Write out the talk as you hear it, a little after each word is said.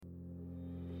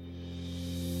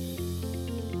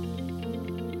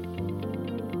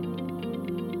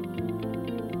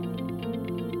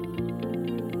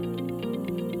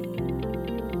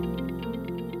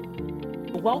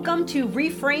Welcome to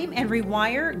Reframe and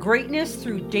Rewire Greatness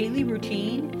Through Daily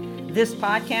Routine. This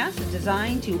podcast is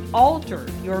designed to alter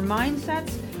your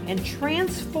mindsets and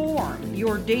transform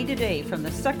your day-to-day from the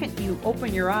second you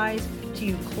open your eyes to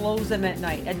you close them at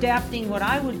night, adapting what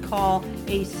I would call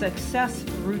a success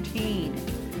routine.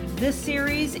 This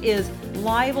series is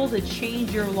liable to change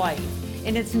your life,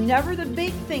 and it's never the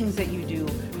big things that you do,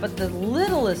 but the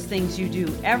littlest things you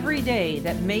do every day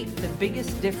that make the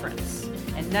biggest difference.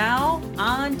 And now,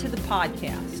 on to the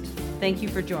podcast. Thank you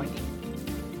for joining.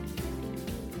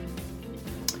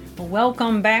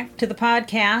 Welcome back to the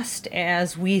podcast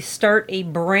as we start a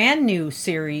brand new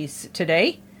series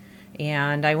today.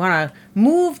 And I want to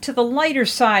move to the lighter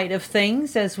side of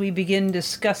things as we begin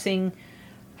discussing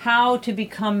how to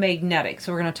become magnetic.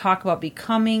 So we're going to talk about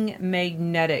becoming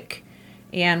magnetic.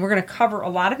 And we're going to cover a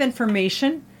lot of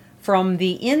information from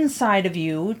the inside of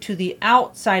you to the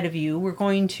outside of you. We're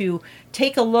going to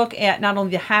take a look at not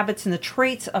only the habits and the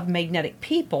traits of magnetic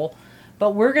people,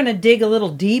 but we're going to dig a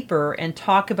little deeper and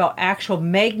talk about actual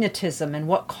magnetism and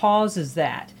what causes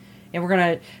that. And we're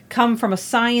going to come from a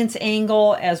science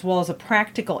angle as well as a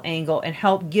practical angle and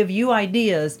help give you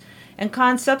ideas and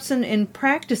concepts and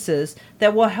practices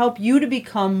that will help you to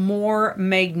become more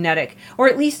magnetic, or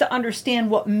at least to understand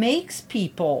what makes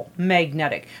people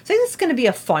magnetic. So I think this is going to be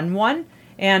a fun one,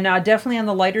 and definitely on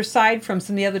the lighter side from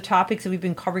some of the other topics that we've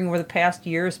been covering over the past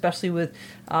year, especially with,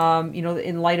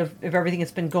 in light of everything that's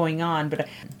been going on. But I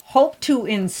hope to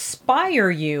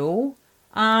inspire you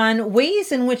on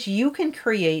ways in which you can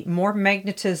create more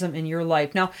magnetism in your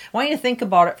life. Now, I want you to think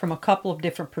about it from a couple of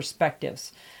different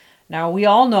perspectives. Now, we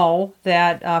all know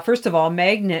that, first of all,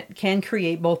 magnet can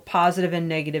create both positive and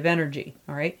negative energy,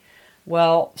 all right?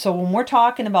 Well, so when we're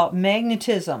talking about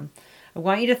magnetism, I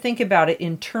want you to think about it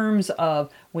in terms of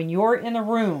when you're in a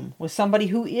room with somebody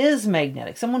who is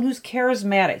magnetic, someone who's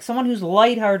charismatic, someone who's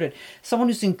lighthearted, someone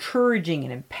who's encouraging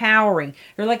and empowering.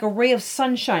 They're like a ray of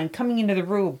sunshine coming into the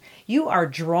room. You are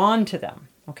drawn to them.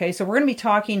 Okay, so we're going to be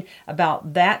talking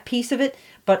about that piece of it,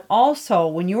 but also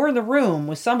when you're in the room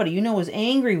with somebody you know is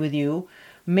angry with you,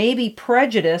 maybe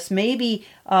prejudiced, maybe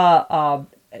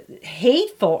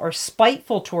hateful or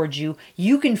spiteful towards you,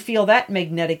 you can feel that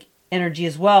magnetic energy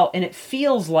as well, and it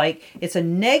feels like it's a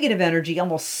negative energy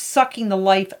almost sucking the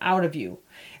life out of you.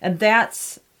 And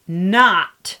that's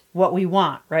not what we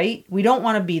want, right? We don't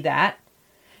want to be that.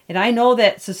 And I know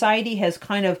that society has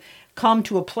kind of come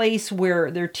to a place where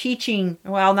they're teaching,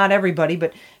 well, not everybody,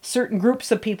 but certain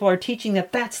groups of people are teaching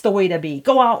that that's the way to be.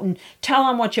 Go out and tell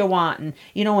them what you want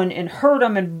and hurt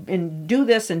them and do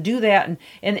this and do that.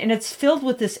 And it's filled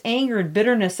with this anger and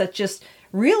bitterness that's just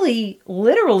really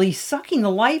literally sucking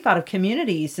the life out of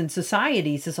communities and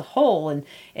societies as a whole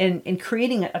and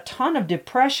creating a ton of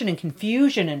depression and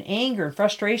confusion and anger and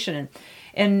frustration.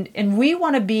 And we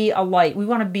want to be a light. We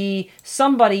want to be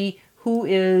somebody who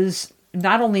is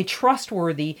not only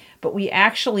trustworthy, but we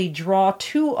actually draw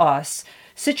to us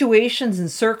situations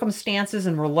and circumstances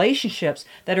and relationships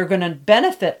that are going to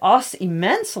benefit us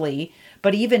immensely,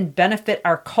 but even benefit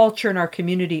our culture and our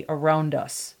community around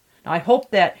us. Now, I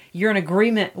hope that you're in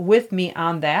agreement with me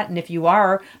on that, and if you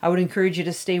are, I would encourage you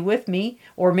to stay with me,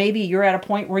 or maybe you're at a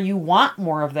point where you want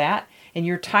more of that, and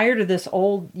you're tired of this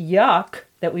old yuck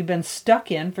that we've been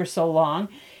stuck in for so long,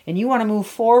 and you want to move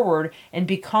forward and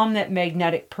become that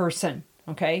magnetic person,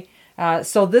 okay?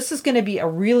 So this is going to be a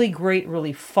really great,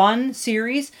 really fun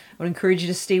series. I would encourage you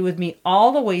to stay with me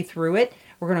all the way through it.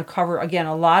 We're going to cover, again,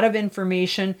 a lot of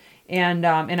information, and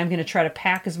I'm going to try to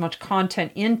pack as much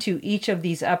content into each of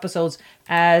these episodes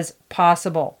as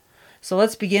possible. So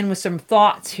let's begin with some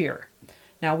thoughts here.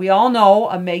 Now, we all know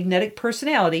a magnetic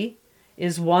personality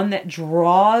is one that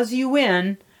draws you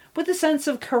in with a sense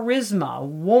of charisma,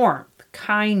 warmth,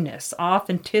 kindness,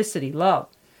 authenticity, love.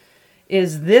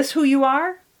 Is this who you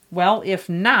are? Well, if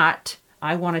not,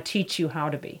 I want to teach you how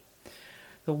to be.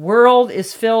 The world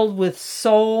is filled with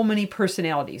so many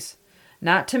personalities,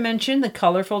 not to mention the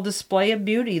colorful display of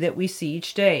beauty that we see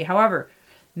each day. However,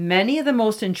 many of the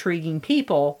most intriguing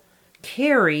people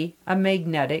carry a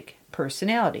magnetic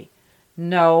personality.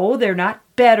 No, they're not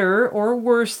better or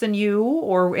worse than you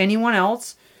or anyone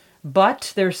else,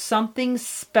 but there's something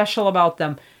special about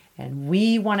them. And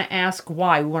we want to ask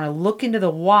why. We want to look into the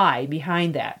why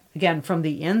behind that. Again, from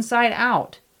the inside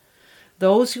out.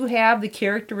 Those who have the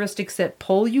characteristics that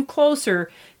pull you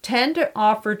closer tend to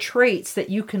offer traits that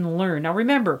you can learn. Now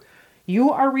remember,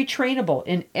 you are retrainable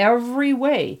in every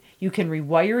way. You can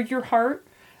rewire your heart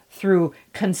through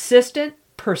consistent,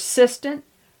 persistent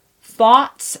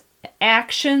thoughts,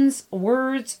 actions,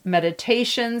 words,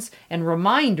 meditations, and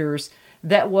reminders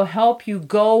that will help you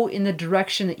go in the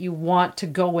direction that you want to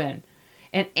go in.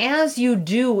 And as you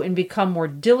do and become more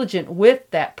diligent with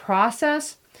that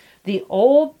process, the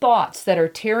old thoughts that are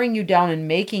tearing you down and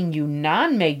making you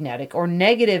non-magnetic or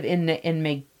negative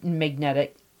in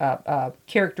magnetic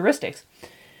characteristics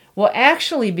will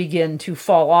actually begin to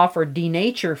fall off or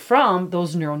denature from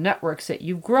those neural networks that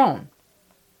you've grown.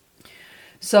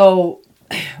 So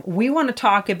we want to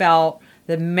talk about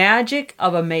the magic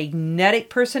of a magnetic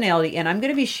personality, and I'm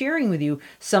going to be sharing with you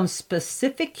some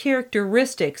specific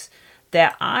characteristics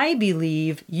that I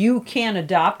believe you can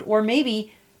adopt, or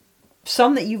maybe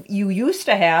some that you used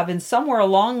to have, and somewhere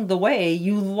along the way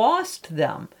you lost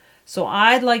them. So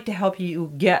I'd like to help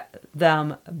you get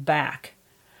them back.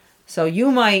 So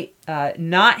you might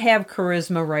not have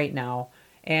charisma right now,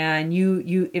 and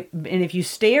if you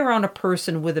stay around a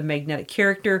person with a magnetic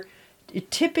character, it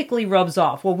typically rubs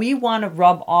off. Well, we want to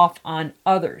rub off on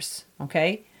others,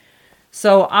 okay?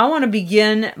 So I want to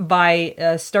begin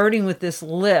by starting with this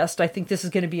list. I think this is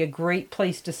going to be a great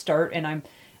place to start, and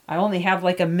I only have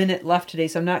like a minute left today,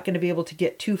 so I'm not going to be able to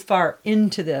get too far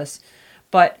into this.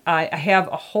 But I have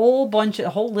a whole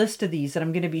list of these that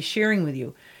I'm going to be sharing with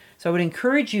you. So I would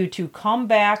encourage you to come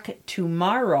back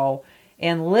tomorrow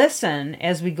and listen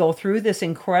as we go through this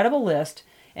incredible list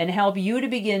and help you to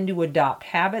begin to adopt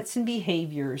habits and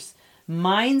behaviors,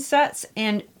 mindsets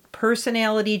and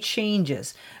personality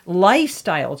changes,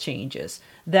 lifestyle changes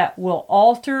that will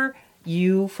alter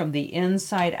you from the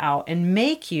inside out and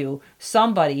make you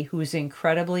somebody who's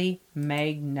incredibly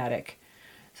magnetic.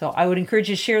 So I would encourage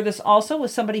you to share this also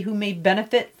with somebody who may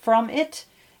benefit from it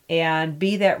and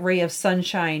be that ray of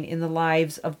sunshine in the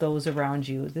lives of those around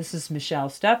you. This is Michelle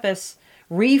Steffes.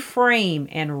 Reframe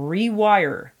and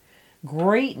rewire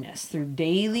greatness through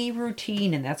daily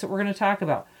routine, and that's what we're going to talk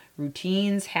about.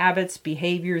 Routines, habits,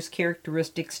 behaviors,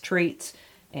 characteristics, traits,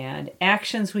 and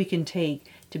actions we can take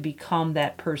to become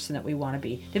that person that we want to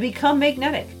be, to become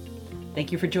magnetic.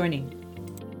 Thank you for joining.